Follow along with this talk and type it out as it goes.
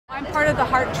I'm part of the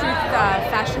Heart Truth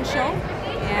fashion show,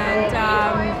 and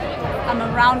I'm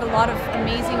around a lot of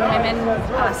amazing women,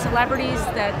 celebrities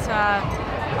that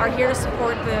are here to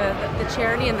support the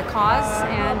charity and the cause,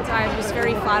 and I was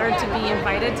very flattered to be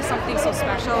invited to something so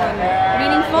special and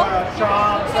meaningful.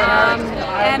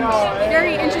 And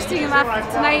very interesting enough,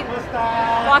 tonight,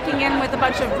 walking in with a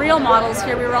bunch of real models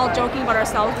here, we were all joking about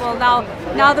ourselves. Well,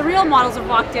 now the real models have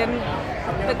walked in,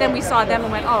 but then we saw them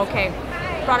and went, oh, okay.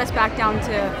 Brought us back down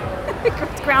to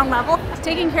ground level.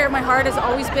 Taking care of my heart has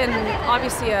always been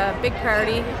obviously a big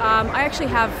priority. I actually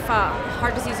have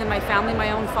heart disease in my family.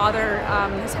 My own father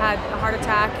has had a heart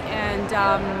attack and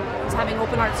is having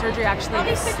open heart surgery actually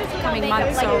this coming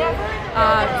month. So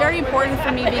very important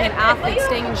for me being an athlete,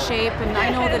 staying in shape, and I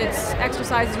know that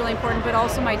exercise is really important, but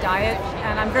also my diet.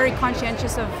 And I'm very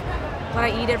conscientious of what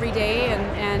I eat every day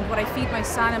and what I feed my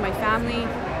son and my family.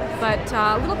 But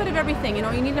a little bit of everything, you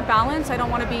know, you need a balance. I don't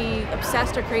want to be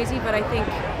obsessed or crazy, but I think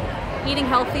eating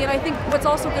healthy, and I think what's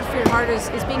also good for your heart is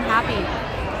being happy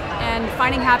and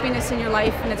finding happiness in your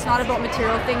life. And it's not about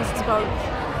material things, it's about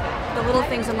the little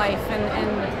things in life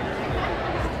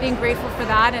and being grateful for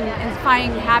that and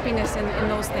finding happiness in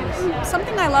those things.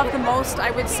 Something I love the most, I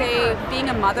would say, being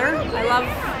a mother. I love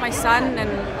my son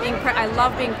and I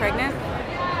love being pregnant.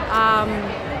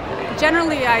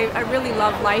 Generally, I really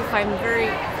love life. I'm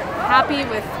very happy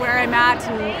with where I'm at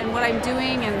and what I'm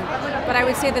doing, but I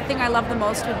would say the thing I love the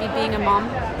most would be being a mom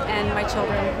and my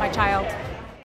children, my child.